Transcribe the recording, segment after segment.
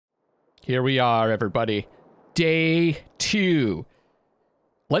Here we are, everybody. Day 2.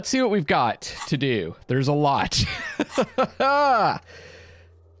 Let's see what we've got to do. There's a lot. Oh,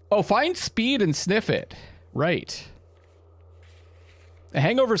 find speed and sniff it. Right. The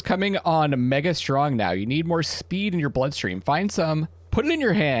hangover's coming on mega strong now. You need more speed in your bloodstream. Find some, put it in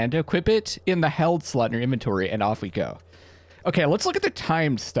your hand, equip it in the held slot in your inventory, and off we go. Okay, let's look at the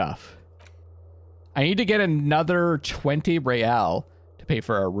timed stuff. I need to get another 20 real to pay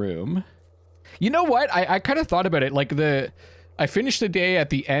for our room. You know what? I kind of thought about it. Like I finished the day at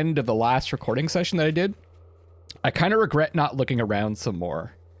the end of the last recording session that I did. I kind of regret not looking around some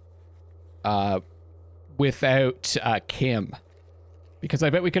more without Kim, because I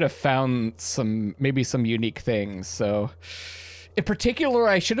bet we could have found maybe some unique things. So in particular,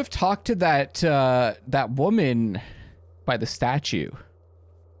 I should have talked to that woman by the statue.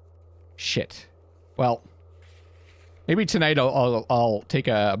 Shit. Well, maybe tonight I'll take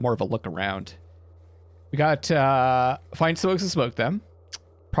more of a look around. We got find smokes and smoke them,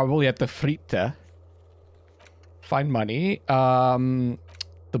 probably at the Fritte. Find money.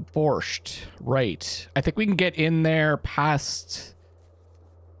 The borscht, right? I think we can get in there past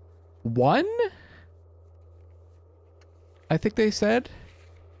 1. I think they said.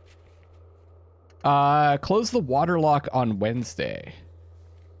 Close the water lock on Wednesday.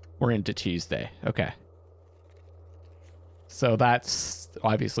 We're into Tuesday. Okay. So that's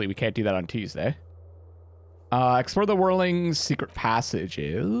obviously we can't do that on Tuesday. Explore the whirling secret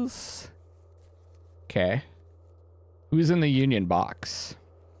passages. Okay. Who's in the union box?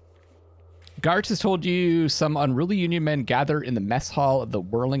 Gartz has told you some unruly union men gather in the mess hall of the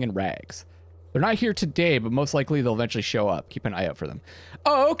Whirling and Rags. They're not here today, but most likely they'll eventually show up. Keep an eye out for them.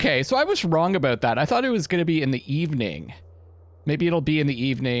 Oh, okay. So I was wrong about that. I thought it was going to be in the evening. Maybe it'll be in the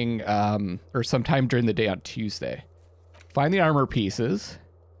evening or sometime during the day on Tuesday. Find the armor pieces.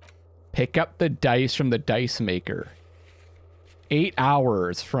 Pick up the dice from the dice maker. 8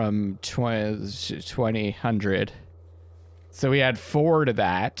 hours from 2000. So we had 4 to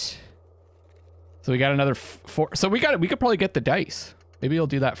that. So we got another 4. So we could probably get the dice. Maybe we'll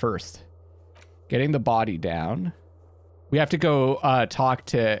do that first. Getting the body down. We have to go talk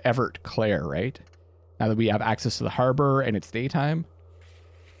to Everett Clare, right? Now that we have access to the harbor and it's daytime.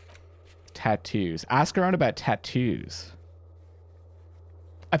 Tattoos. Ask around about tattoos.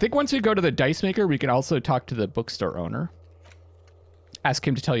 I think once we go to the dice maker, we can also talk to the bookstore owner. Ask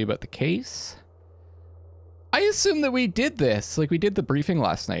him to tell you about the case. I assume that we did this. Like we did the briefing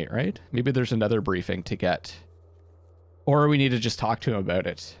last night, right? Maybe there's another briefing to get. Or we need to just talk to him about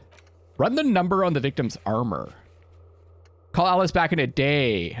it. Run the number on the victim's armor. Call Alice back in a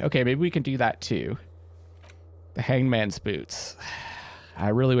day. Okay, maybe we can do that too. The hangman's boots. I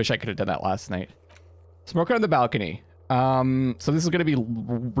really wish I could have done that last night. Smoker on the balcony. So this is going to be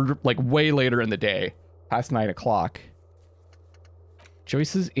like way later in the day. Past 9 o'clock.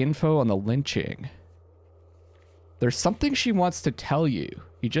 Joyce's info on the lynching. There's something she wants to tell you.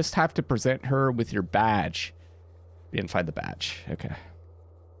 You just have to present her with your badge. You didn't find the badge. Okay.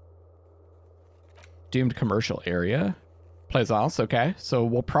 Doomed commercial area. Plaisance. Okay. So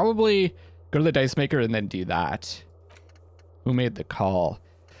we'll probably go to the dice maker and then do that. Who made the call?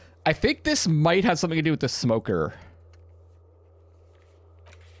 I think this might have something to do with the smoker.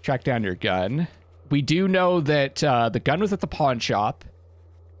 Track down your gun. We do know that the gun was at the pawn shop.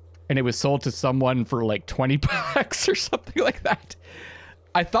 And it was sold to someone for like 20 bucks or something like that.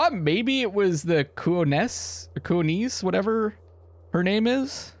 I thought maybe it was the Kuonese, whatever her name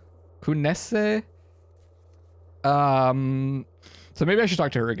is. Kunese. So maybe I should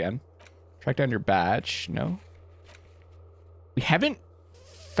talk to her again. Track down your badge. No. We haven't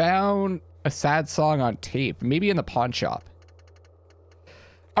found a sad song on tape. Maybe in the pawn shop.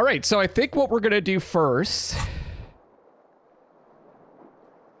 All right, so I think what we're going to do first...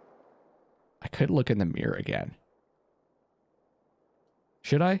 I could look in the mirror again.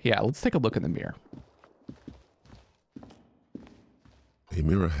 Should I? Yeah, let's take a look in the mirror. A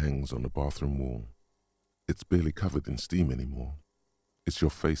mirror hangs on the bathroom wall. It's barely covered in steam anymore. It's your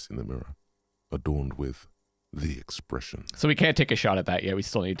face in the mirror, adorned with the expression. So we can't take a shot at that yet. We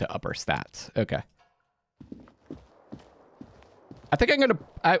still need to up our stats. Okay. I think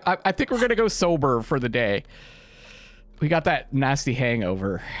I think we're gonna go sober for the day. We got that nasty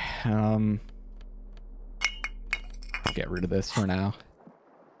hangover. Get rid of this for now.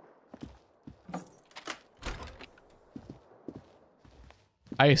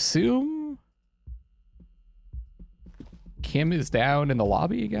 I assume Kim is down in the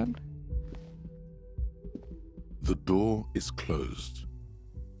lobby again. The door is closed.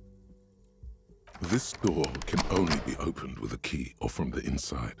 This door can only be opened with a key or from the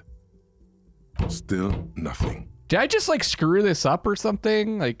inside. Still nothing. Did I just like screw this up or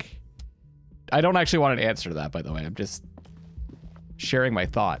something? Like, I don't actually want an answer to that, by the way. I'm just sharing my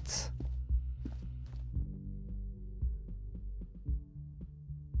thoughts.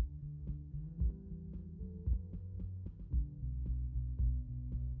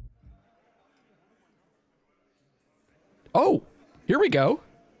 Oh, here we go.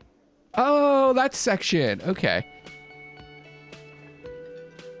 Oh, that section. Okay.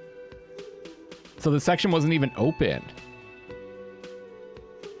 So the section wasn't even open.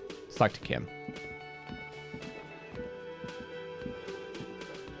 Let's talk to Kim.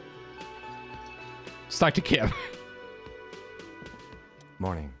 Let's talk to Kim.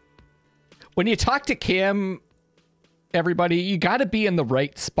 Morning. When you talk to Kim, everybody, you got to be in the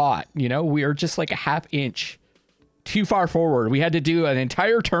right spot. You know, we are just like a half inch too far forward. We had to do an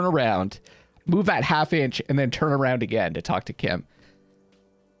entire turnaround, move that half inch, and then turn around again to talk to Kim.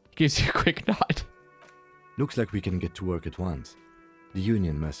 Gives you a quick nod. Looks like we can get to work at once. The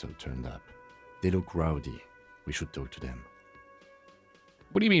union muscle turned up. They look rowdy. We should talk to them.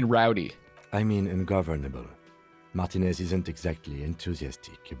 What do you mean rowdy? I mean ungovernable. Martinez isn't exactly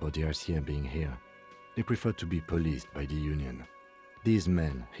enthusiastic about the RCM being here. They prefer to be policed by the union. These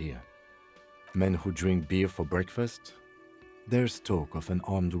men here. Men who drink beer for breakfast? There's talk of an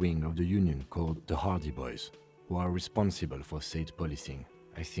armed wing of the union called the Hardy Boys, who are responsible for state policing.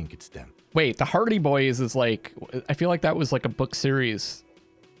 I think it's them. Wait, the Hardy Boys is like, I feel like that was like a book series.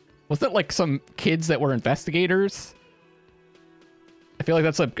 Wasn't it like some kids that were investigators? I feel like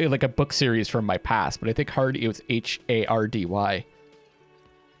that's like a book series from my past, but I think Hardy, it was Hardy.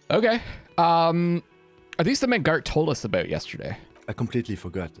 Okay. Are these the men Gart told us about yesterday? I completely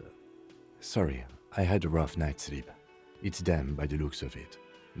forgot. Sorry, I had a rough night's sleep. It's them by the looks of it.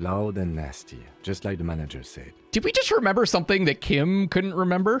 Loud and nasty, just like the manager said. Did we just remember something that Kim couldn't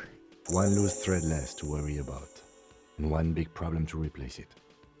remember? One loose thread less to worry about, and one big problem to replace it.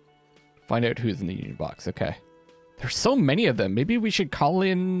 Find out who's in the union box. Okay. There's so many of them. Maybe we should call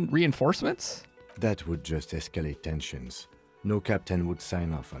in reinforcements? That would just escalate tensions. No captain would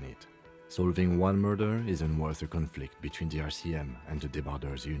sign off on it. Solving one murder isn't worth a conflict between the RCM and the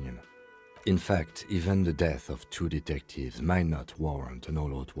Debarders Union. In fact, even the death of 2 detectives might not warrant an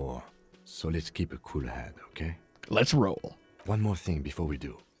all-out war. So let's keep a cool head, okay? Let's roll. One more thing before we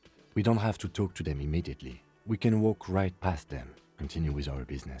do. We don't have to talk to them immediately. We can walk right past them, continue with our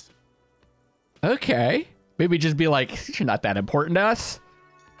business. Okay. Maybe just be like, you're not that important to us.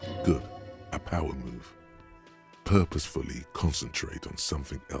 Good. A power move. Purposefully concentrate on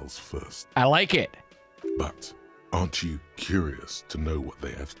something else first. I like it. But aren't you curious to know what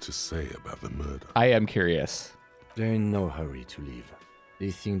they have to say about the murder? I am curious. They're in no hurry to leave.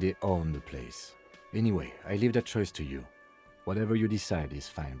 They think they own the place. Anyway, I leave that choice to you. Whatever you decide is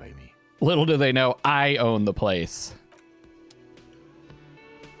fine by me. Little do they know, I own the place.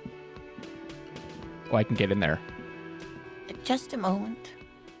 Oh, I can get in there. Just a moment.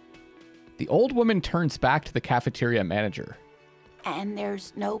 The old woman turns back to the cafeteria manager. And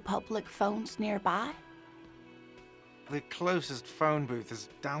there's no public phones nearby? The closest phone booth is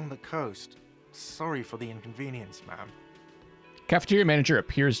down the coast. Sorry for the inconvenience, ma'am. Cafeteria manager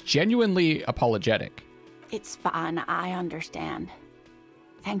appears genuinely apologetic. It's fine, I understand.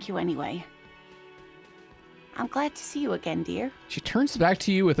 Thank you anyway. I'm glad to see you again, dear. She turns back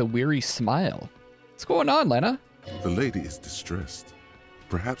to you with a weary smile. What's going on, Lena? The lady is distressed.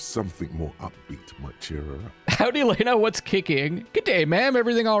 Perhaps something more upbeat might cheer her up. Howdy, Lena. What's kicking? Good day, ma'am.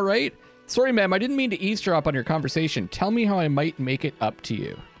 Everything all right? Sorry, ma'am. I didn't mean to eavesdrop on your conversation. Tell me how I might make it up to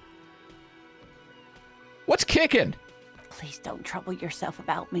you. What's kicking? Please don't trouble yourself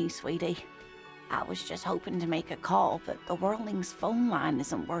about me, sweetie. I was just hoping to make a call, but the Whirling's phone line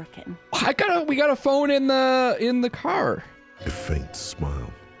isn't working. We got a phone in the car. A faint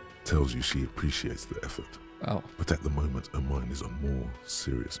smile tells you she appreciates the effort. Oh. But at the moment, her mind is on more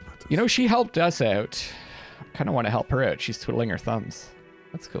serious matters. You know, she helped us out. I kind of want to help her out. She's twiddling her thumbs.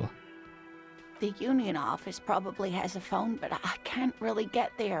 That's cool. The union office probably has a phone, but I can't really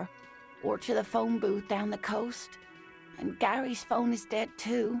get there. Or to the phone booth down the coast. And Gary's phone is dead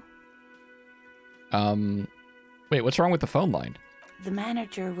too. Wait, what's wrong with the phone line? The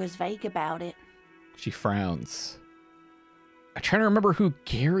manager was vague about it. She frowns. I'm trying to remember who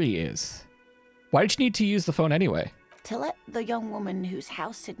Gary is. Why did you need to use the phone anyway? To let the young woman who's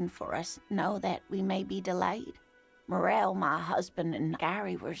house sitting for us know that we may be delayed. Morel, my husband, and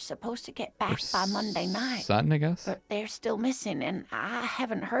Gary were supposed to get back by Monday night. Son, I guess? But they're still missing, and I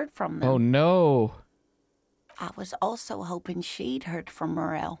haven't heard from them. Oh, no. I was also hoping she'd heard from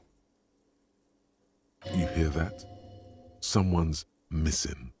Morel. You hear that? Someone's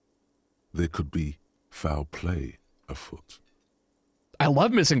missing. There could be foul play afoot. I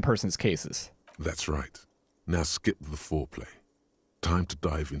love missing persons cases. That's right. Now skip the foreplay. Time to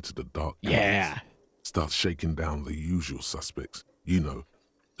dive into the dark Yeah. alleys. Start shaking down the usual suspects. You know,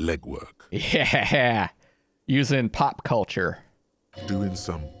 legwork. Yeah. Using pop culture. Doing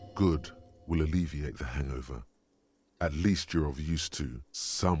some good will alleviate the hangover. At least you're of use to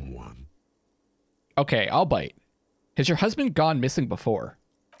someone. Okay, I'll bite. Has your husband gone missing before?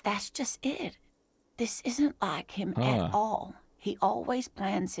 That's just it. This isn't like him at all. He always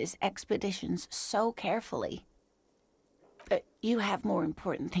plans his expeditions so carefully. But you have more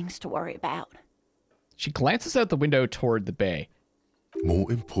important things to worry about. She glances out the window toward the bay.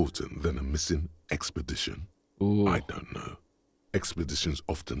 More important than a missing expedition? Ooh. I don't know. Expeditions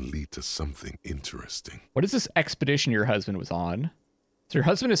often lead to something interesting. What is this expedition your husband was on? So your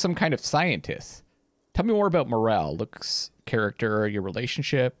husband is some kind of scientist. Tell me more about Morel, looks, character, your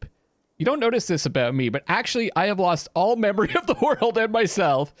relationship. You don't notice this about me, but actually I have lost all memory of the world and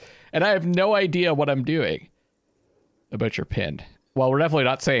myself, and I have no idea what I'm doing. About your pin. Well, we're definitely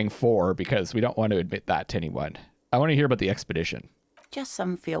not saying 4 because we don't want to admit that to anyone. I want to hear about the expedition. Just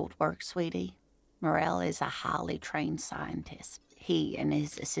some field work, sweetie. Morel is a highly trained scientist. He and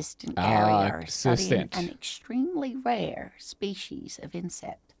his assistant Gary are studying an extremely rare species of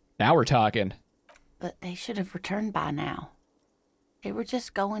insect. Now we're talking. But they should have returned by now. They were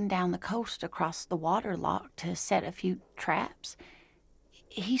just going down the coast across the waterlock to set a few traps.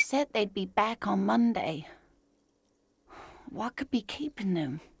 He said they'd be back on Monday. What could be keeping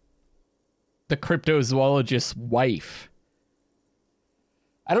them? The cryptozoologist's wife.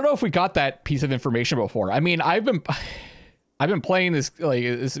 I don't know if we got that piece of information before. I mean, I've been playing this, like,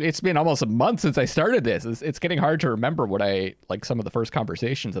 it's been almost a month since I started this. It's getting hard to remember what some of the first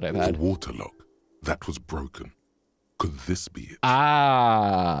conversations that I've had. The waterlock, that was broken. Could this be it?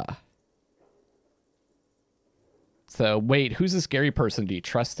 Ah. So, wait, who's this scary person? Do you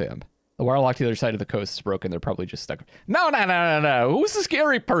trust him? The waterlock to the other side of the coast is broken. They're probably just stuck. No. Who's the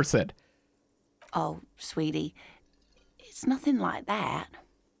scary person? Oh, sweetie, it's nothing like that.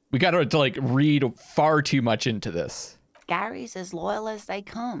 We got to like read far too much into this. Gary's as loyal as they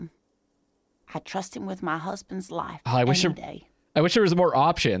come. I trust him with my husband's life I wish there was more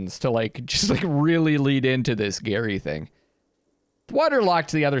options to like just like really lead into this Gary thing. The waterlock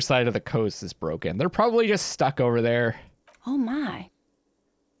to the other side of the coast is broken. They're probably just stuck over there. Oh my.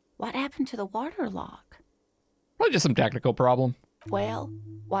 What happened to the waterlock? Probably just some technical problem. Well,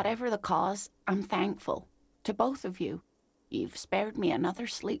 whatever the cause, I'm thankful. To both of you. You've spared me another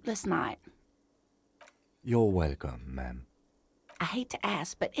sleepless night. You're welcome, ma'am. I hate to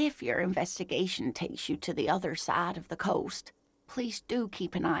ask, but if your investigation takes you to the other side of the coast, please do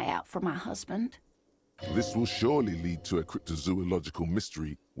keep an eye out for my husband. This will surely lead to a cryptozoological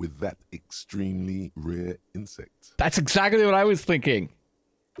mystery with that extremely rare insect. That's exactly what I was thinking.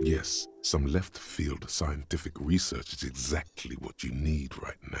 Yes, some left-field scientific research is exactly what you need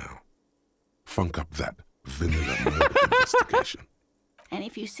right now. Funk up that vanilla murder investigation. And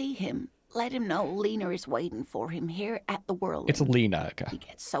if you see him, let him know Lena is waiting for him here at the Whirling. It's Lena. Okay. He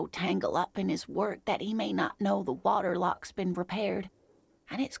gets so tangled up in his work that he may not know the waterlock's been repaired.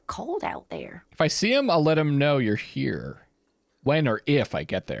 And it's cold out there. If I see him, I'll let him know you're here. When or if I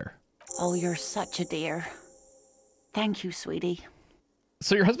get there. Oh, you're such a dear. Thank you, sweetie.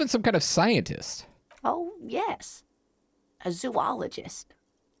 So your husband's some kind of scientist? Oh, yes. A zoologist.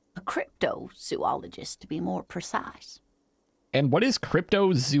 A cryptozoologist, to be more precise. And what is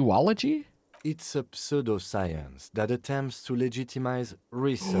cryptozoology? It's a pseudoscience that attempts to legitimize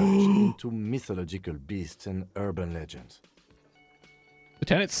research into mythological beasts and urban legends.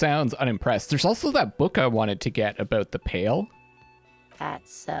 Lieutenant sounds unimpressed. There's also that book I wanted to get about the Pale.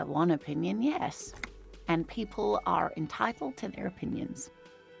 That's one opinion, yes. And people are entitled to their opinions.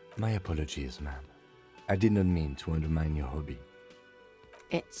 My apologies, ma'am. I did not mean to undermine your hobby.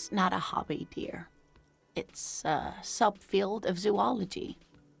 It's not a hobby, dear. It's a subfield of zoology,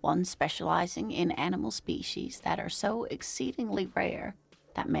 one specializing in animal species that are so exceedingly rare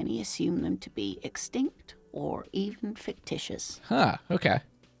that many assume them to be extinct or even fictitious. Huh, okay.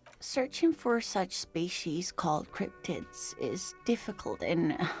 Searching for such species called cryptids is difficult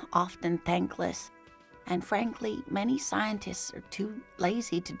and often thankless, and frankly, many scientists are too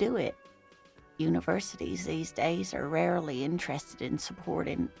lazy to do it. Universities these days are rarely interested in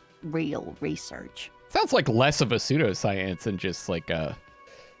supporting real research. Sounds like less of a pseudoscience and just like a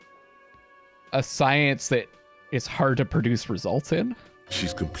science that is hard to produce results in.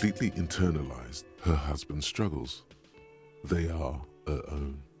 She's completely internalized her husband's struggles. They are her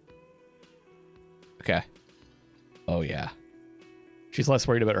own. Okay. Oh, yeah. She's less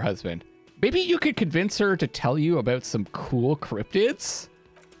worried about her husband. Maybe you could convince her to tell you about some cool cryptids?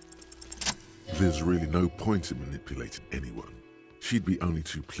 There's really no point in manipulating anyone. She'd be only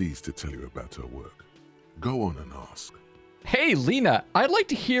too pleased to tell you about her work. Go on and ask. Hey, Lena, I'd like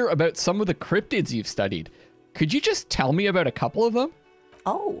to hear about some of the cryptids you've studied. Could you just tell me about a couple of them?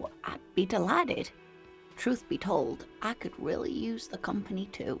 Oh, I'd be delighted. Truth be told, I could really use the company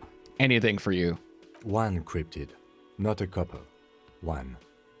too. Anything for you. One cryptid, not a couple. One.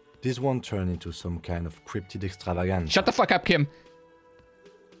 This won't turn into some kind of cryptid extravaganza. Shut the fuck up, Kim.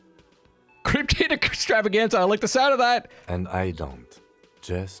 Cryptid extravaganza, I like the sound of that. And I don't.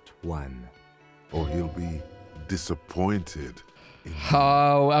 Just one. Or he'll be disappointed.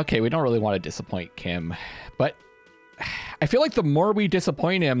 Oh, okay, we don't really want to disappoint Kim. But I feel like the more we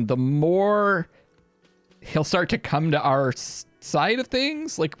disappoint him, the more he'll start to come to our side of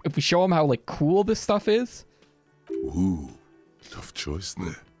things. Like, if we show him how, like, cool this stuff is. Ooh, tough choice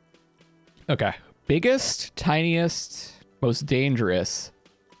there. Okay. Biggest, tiniest, most dangerous,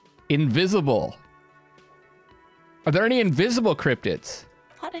 invisible. Are there any invisible cryptids?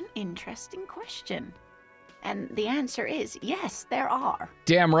 What an interesting question. And the answer is yes, there are.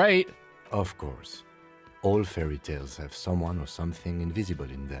 Damn right. Of course. All fairy tales have someone or something invisible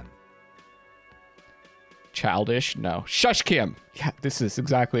in them. Childish? No. Shush, Kim. Yeah, this is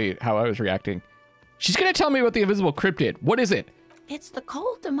exactly how I was reacting. She's gonna tell me about the invisible cryptid. What is it? It's the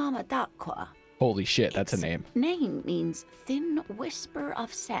Col de Mama d'Aqua. Holy shit, that's a name. Name means thin whisper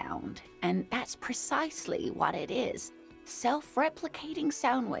of sound, and that's precisely what it is. Self-replicating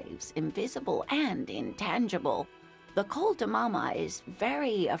sound waves, invisible and intangible. The Col de Mama is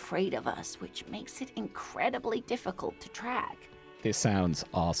very afraid of us, which makes it incredibly difficult to track. This sounds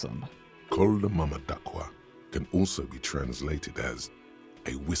awesome. Col de Mama d'Aqua can also be translated as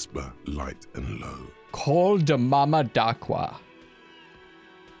a whisper light and low. Col de Mama d'Aqua.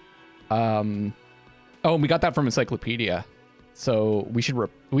 Oh, and we got that from Encyclopedia. So we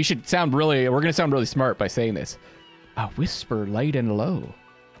should sound really, we're gonna sound really smart by saying this. A whisper light and low.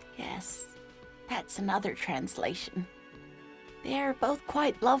 Yes, that's another translation. They're both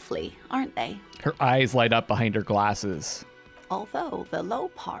quite lovely, aren't they? Her eyes light up behind her glasses. Although the low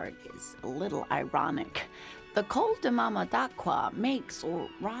part is a little ironic. The Col de Mama d'Aqua makes, or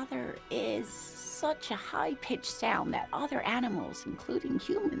rather is, such a high-pitched sound that other animals, including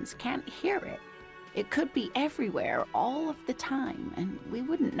humans, can't hear it. It could be everywhere all of the time, and we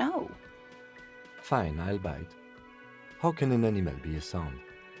wouldn't know. Fine, I'll bite. How can an animal be a sound?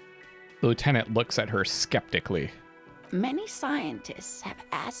 The lieutenant looks at her skeptically. Many scientists have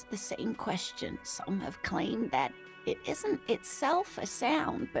asked the same question. Some have claimed that it isn't itself a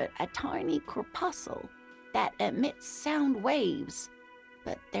sound, but a tiny corpuscle that emits sound waves.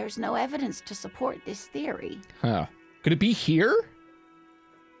 But there's no evidence to support this theory. Huh. Could it be here?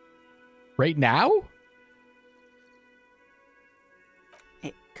 Right now?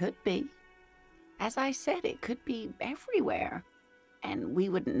 It could be. As I said, it could be everywhere. And we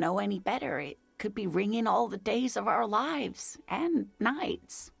wouldn't know any better. It could be ringing all the days of our lives and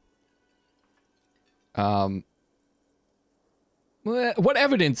nights. What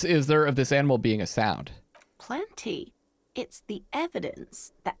evidence is there of this animal being a sound? Plenty. It's the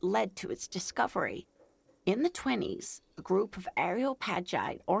evidence that led to its discovery. In the 20s, a group of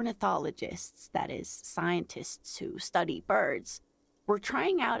Areopagite ornithologists, that is, scientists who study birds, were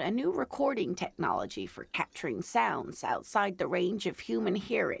trying out a new recording technology for capturing sounds outside the range of human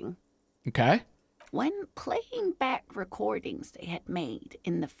hearing. Okay. When playing back recordings they had made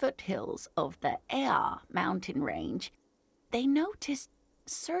in the foothills of the Ea mountain range, they noticed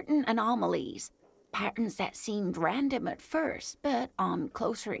certain anomalies, patterns that seemed random at first, but on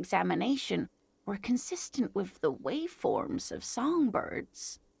closer examination were consistent with the waveforms of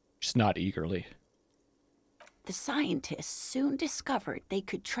songbirds. Just not eagerly. The scientists soon discovered they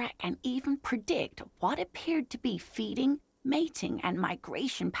could track and even predict what appeared to be feeding, mating, and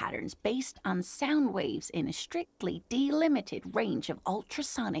migration patterns based on sound waves in a strictly delimited range of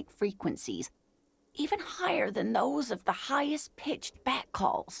ultrasonic frequencies, even higher than those of the highest-pitched bat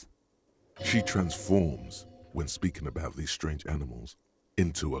calls. She transforms, when speaking about these strange animals,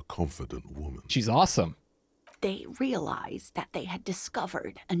 into a confident woman. She's awesome. They realized that they had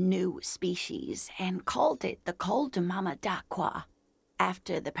discovered a new species and called it the Col de Mama d'Aqua,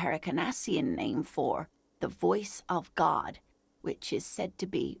 after the Paracanassian name for the voice of God, which is said to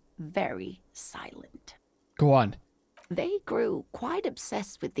be very silent. Go on. They grew quite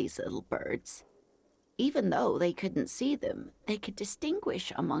obsessed with these little birds. Even though they couldn't see them, they could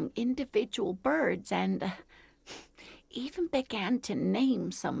distinguish among individual birds and even began to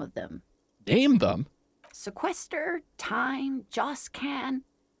name some of them. Name them? Sequester, Time, Joscan.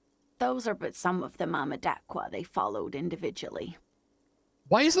 Those are but some of the Mamadakwa they followed individually.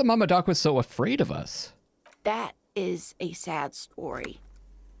 Why is the Mamadakwa so afraid of us? That is a sad story.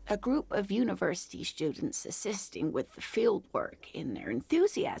 A group of university students assisting with the field work in their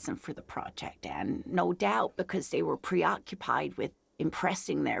enthusiasm for the project, and no doubt because they were preoccupied with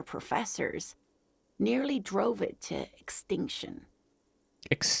impressing their professors, nearly drove it to extinction.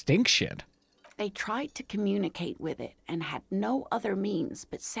 Extinction? They tried to communicate with it and had no other means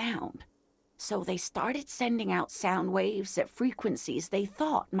but sound. So they started sending out sound waves at frequencies they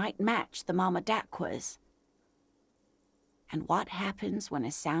thought might match the Mamadakwas. And what happens when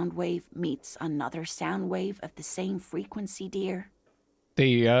a sound wave meets another sound wave of the same frequency, dear?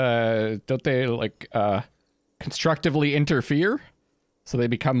 They, don't they, like, constructively interfere? So they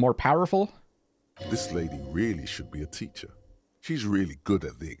become more powerful? This lady really should be a teacher. She's really good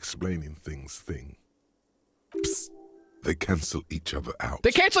at the explaining things thing. Psst. They cancel each other out.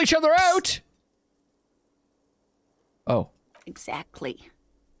 They cancel each other out! Oh. Exactly.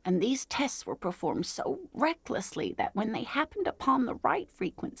 And these tests were performed so recklessly that when they happened upon the right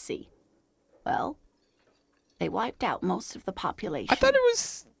frequency, well, they wiped out most of the population. I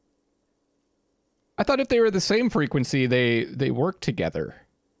thought if they were the same frequency, they worked together.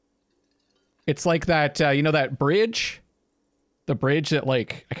 It's like that, you know, that bridge? The bridge that,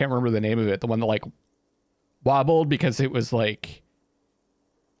 like, I can't remember the name of it. The one that, like, wobbled because it was like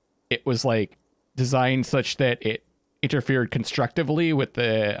designed such that it interfered constructively with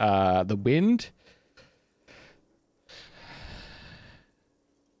the wind.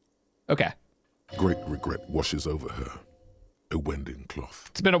 Okay. Great regret washes over her. A wending cloth.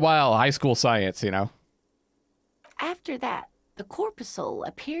 It's been a while. High school science, you know. After that, the corpuscle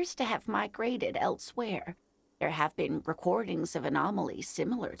appears to have migrated elsewhere. There have been recordings of anomalies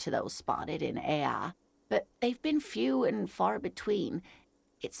similar to those spotted in Ea, but they've been few and far between.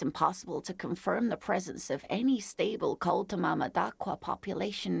 It's impossible to confirm the presence of any stable Mamadakwa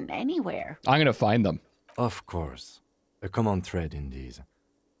population anywhere. I'm going to find them. Of course. A common thread in these.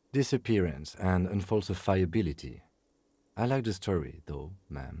 Disappearance and unfalsifiability. I like the story, though,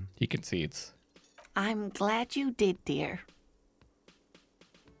 ma'am. He concedes. I'm glad you did, dear.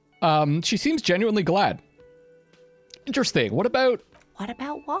 She seems genuinely glad. Interesting. What about... What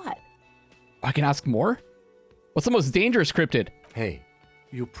about what? I can ask more? What's the most dangerous cryptid? Hey,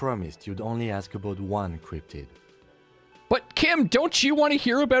 you promised you'd only ask about one cryptid. But Kim, don't you want to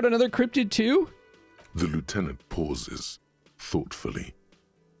hear about another cryptid too? The lieutenant pauses, thoughtfully.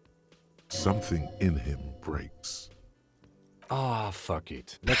 Something in him breaks. Ah, fuck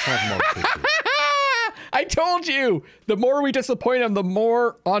it. Let's have more cryptids. I told you! The more we disappoint him, the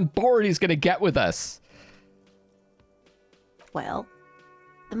more on board he's going to get with us. Well,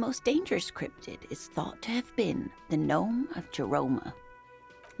 the most dangerous cryptid is thought to have been the gnome of Jeroma.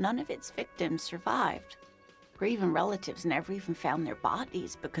 None of its victims survived. Grieving relatives never even found their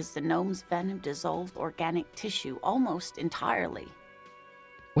bodies because the gnome's venom dissolved organic tissue almost entirely.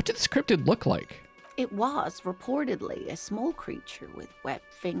 What did this cryptid look like? It was reportedly a small creature with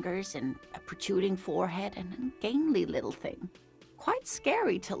webbed fingers and a protruding forehead and an ungainly little thing. Quite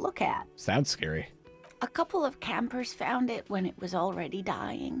scary to look at. Sounds scary. A couple of campers found it when it was already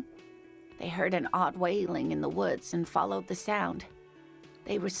dying. They heard an odd wailing in the woods and followed the sound.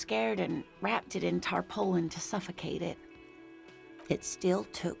 They were scared and wrapped it in tarpaulin to suffocate it. It still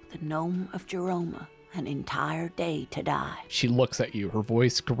took the gnome of Jeroma an entire day to die. She looks at you, her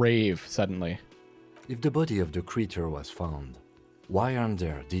voice grave suddenly. If the body of the creature was found, why aren't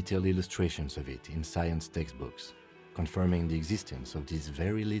there detailed illustrations of it in science textbooks, confirming the existence of this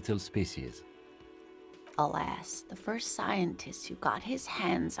very little species? Alas, the first scientist who got his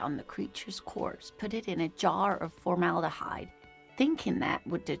hands on the creature's corpse put it in a jar of formaldehyde, thinking that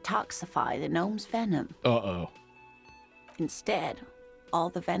would detoxify the gnome's venom. Uh-oh. Instead, all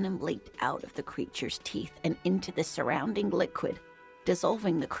the venom leaked out of the creature's teeth and into the surrounding liquid,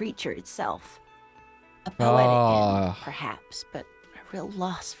 dissolving the creature itself. A poetic end, perhaps, but a real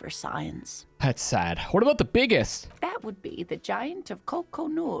loss for science. That's sad. What about the biggest? That would be the giant of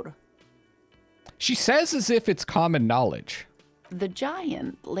Kokonur. She says as if it's common knowledge. The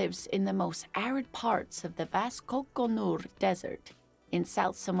giant lives in the most arid parts of the vast Kokonur Desert in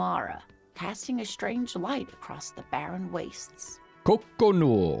South Samara, casting a strange light across the barren wastes.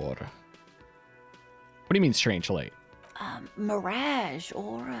 Kokonur. What do you mean strange light? Mirage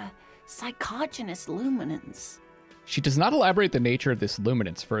or psychogenous luminance. She does not elaborate the nature of this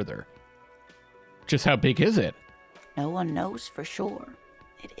luminance further. Just how big is it? No one knows for sure.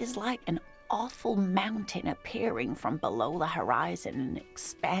 It is like an awful mountain appearing from below the horizon and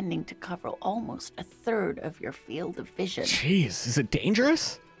expanding to cover almost a third of your field of vision. Jeez, is it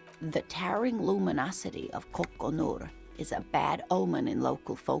dangerous? The towering luminosity of Kokonur is a bad omen in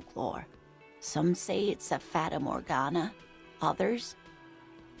local folklore. Some say it's a fata morgana, others,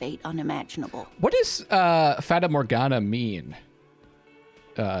 fate unimaginable. What does Fata Morgana mean?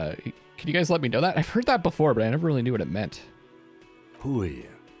 Can you guys let me know that? I've heard that before, but I never really knew what it meant. Hui.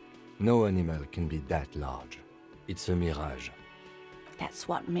 No animal can be that large. It's a mirage. That's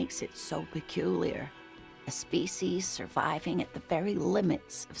what makes it so peculiar. A species surviving at the very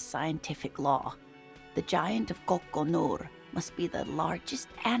limits of scientific law. The giant of Kokonur must be the largest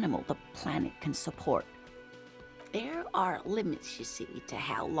animal the planet can support. There are limits, you see, to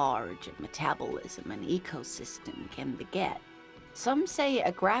how large a metabolism an ecosystem can beget. Some say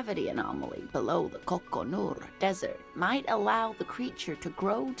a gravity anomaly below the Kokonur desert might allow the creature to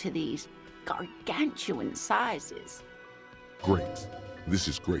grow to these gargantuan sizes. Great. This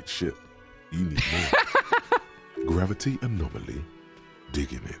is great shit. You need more. Gravity anomaly.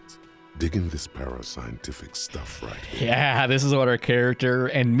 Digging it. Digging this parascientific stuff right here. Yeah, this is what our character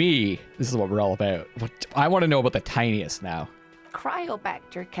and me, this is what we're all about. I want to know about the tiniest now.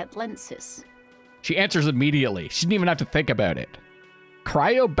 Cryobacter catlensis. She answers immediately. She didn't even have to think about it.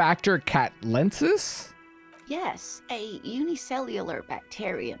 Cryobacter catlensis? Yes, a unicellular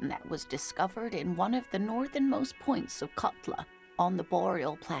bacterium that was discovered in one of the northernmost points of Kutla on the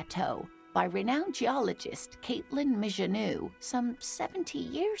Boreal Plateau by renowned geologist Caitlin Mijanou some 70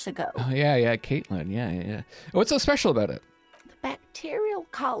 years ago. Oh, yeah, Caitlin. Yeah. What's so special about it? The bacterial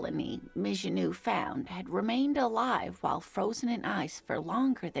colony Mijanou found had remained alive while frozen in ice for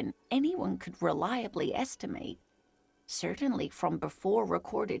longer than anyone could reliably estimate. Certainly from before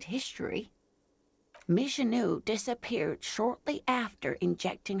recorded history. Mijanou disappeared shortly after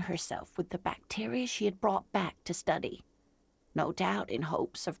injecting herself with the bacteria she had brought back to study. No doubt in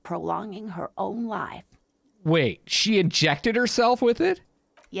hopes of prolonging her own life. Wait, she injected herself with it?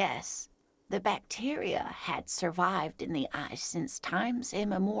 Yes, the bacteria had survived in the ice since times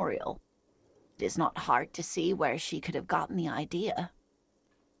immemorial. It is not hard to see where she could have gotten the idea.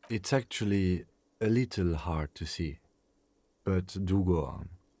 It's actually a little hard to see. But do go on.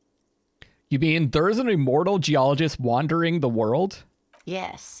 You mean there's an immortal geologist wandering the world?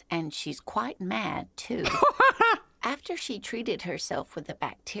 Yes, and she's quite mad, too. After she treated herself with the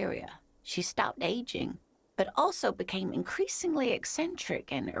bacteria, she stopped aging, but also became increasingly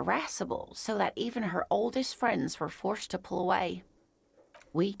eccentric and irascible, so that even her oldest friends were forced to pull away.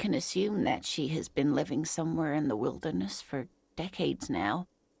 We can assume that she has been living somewhere in the wilderness for decades now,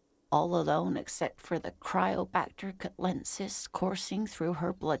 all alone except for the Cryobacter catlensis coursing through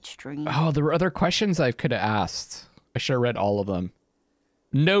her bloodstream. Oh, there were other questions I could have asked. I should have read all of them.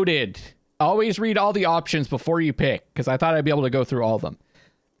 Noted. Always read all the options before you pick, because I thought I'd be able to go through all of them.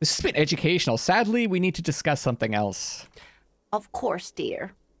 This has been educational. Sadly, we need to discuss something else. Of course,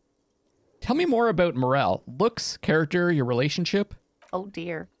 dear. Tell me more about Morel. Looks, character, your relationship. Oh,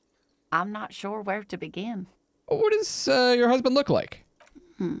 dear. I'm not sure where to begin. What does your husband look like?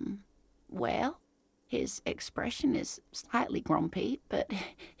 Well, his expression is slightly grumpy, but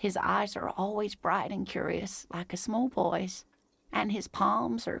his eyes are always bright and curious, like a small boy's. And his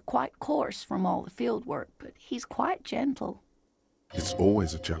palms are quite coarse from all the field work, but he's quite gentle. It's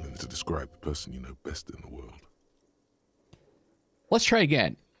always a challenge to describe the person you know best in the world. Let's try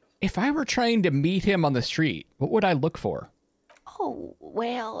again. If I were trying to meet him on the street, what would I look for? Oh,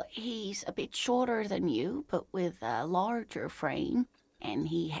 well, he's a bit shorter than you, but with a larger frame. And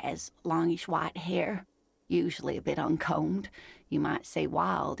he has longish white hair, usually a bit uncombed. You might say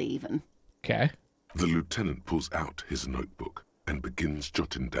wild, even. Okay. The lieutenant pulls out his notebook and begins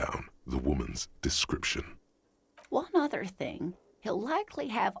jotting down the woman's description. One other thing, he'll likely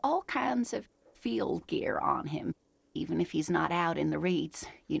have all kinds of field gear on him, even if he's not out in the reeds,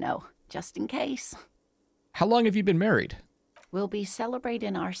 you know, just in case. How long have you been married? We'll be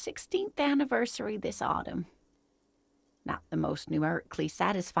celebrating our 16th anniversary this autumn. Not the most numerically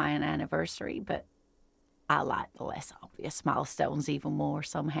satisfying anniversary, but I like the less obvious milestones even more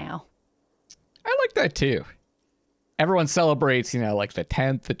somehow. I like that too. Everyone celebrates, like the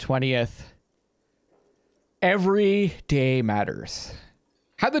 10th, the 20th. Every day matters.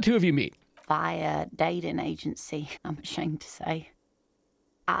 How'd the two of you meet? Via dating agency, I'm ashamed to say.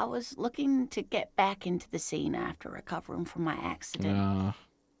 I was looking to get back into the scene after recovering from my accident.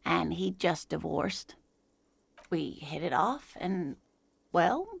 And he just divorced. We hit it off, and,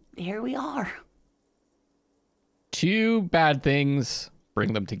 well, here we are. Two bad things,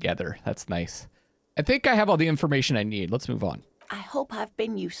 bring them together. That's nice. I think I have all the information I need. Let's move on. I hope I've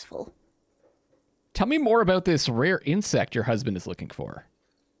been useful. Tell me more about this rare insect your husband is looking for.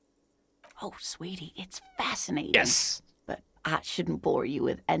 Oh, sweetie, it's fascinating. Yes! But I shouldn't bore you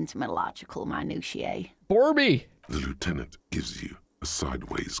with entomological minutiae. Bore me. The lieutenant gives you a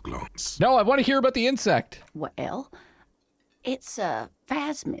sideways glance. No, I want to hear about the insect. Well, it's a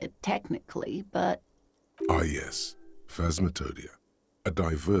phasmid, technically, but Ah yes, Phasmatodia, a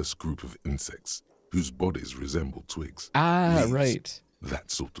diverse group of insects whose bodies resemble twigs. Ah, leaves, right.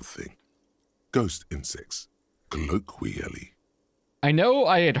 That sort of thing. Ghost insects, colloquially. I know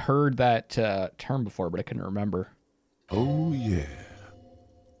I had heard that term before, but I couldn't remember. Oh yeah.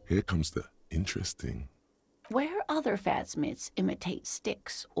 Here comes the interesting. where other phasmids imitate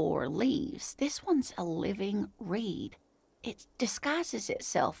sticks or leaves, this one's a living reed. It disguises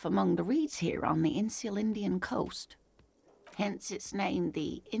itself among the reeds here on the Insulindian coast. Hence its name,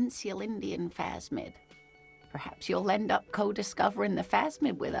 the Insulindian phasmid. Perhaps you'll end up co-discovering the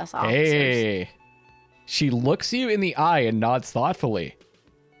phasmid with us, officers. Hey, she looks you in the eye and nods thoughtfully.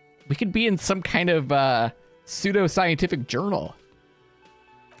 We could be in some kind of pseudo-scientific journal.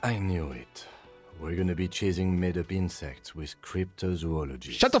 I knew it. We're gonna be chasing made-up insects with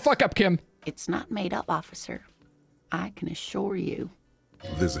cryptozoology. Shut the fuck up, Kim. It's not made up, officer. I can assure you.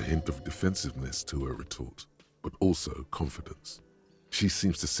 There's a hint of defensiveness to her retort, but also confidence. She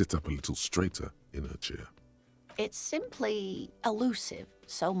seems to sit up a little straighter in her chair. It's simply elusive,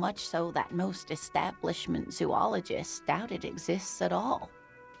 so much so that most establishment zoologists doubt it exists at all.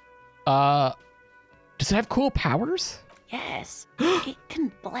 Does it have cool powers? Yes, it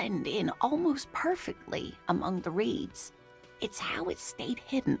can blend in almost perfectly among the reeds. It's how it stayed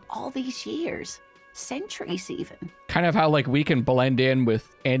hidden all these years, centuries even. Kind of how like we can blend in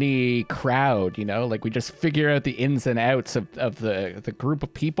with any crowd, you know, like we just figure out the ins and outs of the group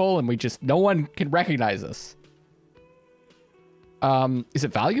of people and we just, no one can recognize us. Is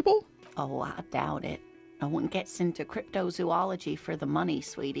it valuable? Oh, I doubt it. No one gets into cryptozoology for the money,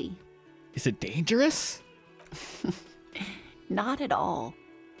 sweetie. Is it dangerous? Not at all.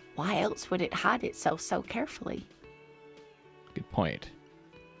 Why else would it hide itself so carefully? Good point.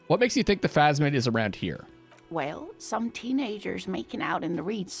 What makes you think the phasmid is around here? Well, some teenagers making out in the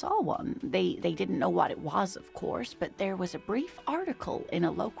reeds saw one. They didn't know what it was, of course, but there was a brief article in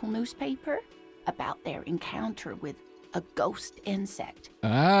a local newspaper about their encounter with a ghost insect.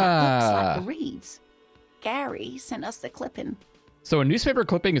 That looks like the reeds. Gary sent us the clipping. So a newspaper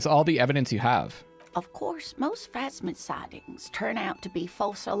clipping is all the evidence you have. Of course, most phasmid sightings turn out to be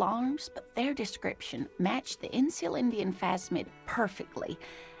false alarms, but their description matched the Insulindian phasmid perfectly,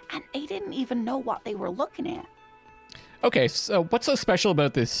 and they didn't even know what they were looking at. Okay, so what's so special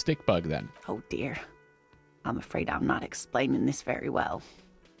about this stick bug then? Oh dear, I'm afraid I'm not explaining this very well.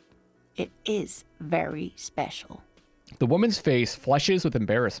 It is very special. The woman's face flushes with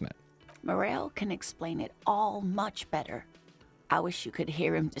embarrassment. Morel can explain it all much better. I wish you could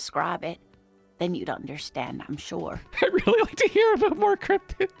hear him describe it. Then you'd understand, I'm sure. I'd really like to hear about more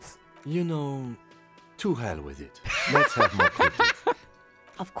cryptids. You know, to hell with it. Let's have more cryptids.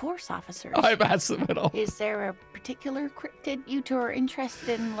 Of course, officers. I've asked them at all. Is there a particular cryptid you two are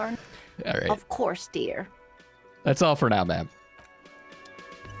interested in learning? All right. Of course, dear. That's all for now, ma'am.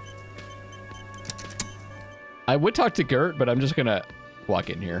 I would talk to Gert, but I'm just going to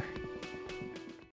walk in here.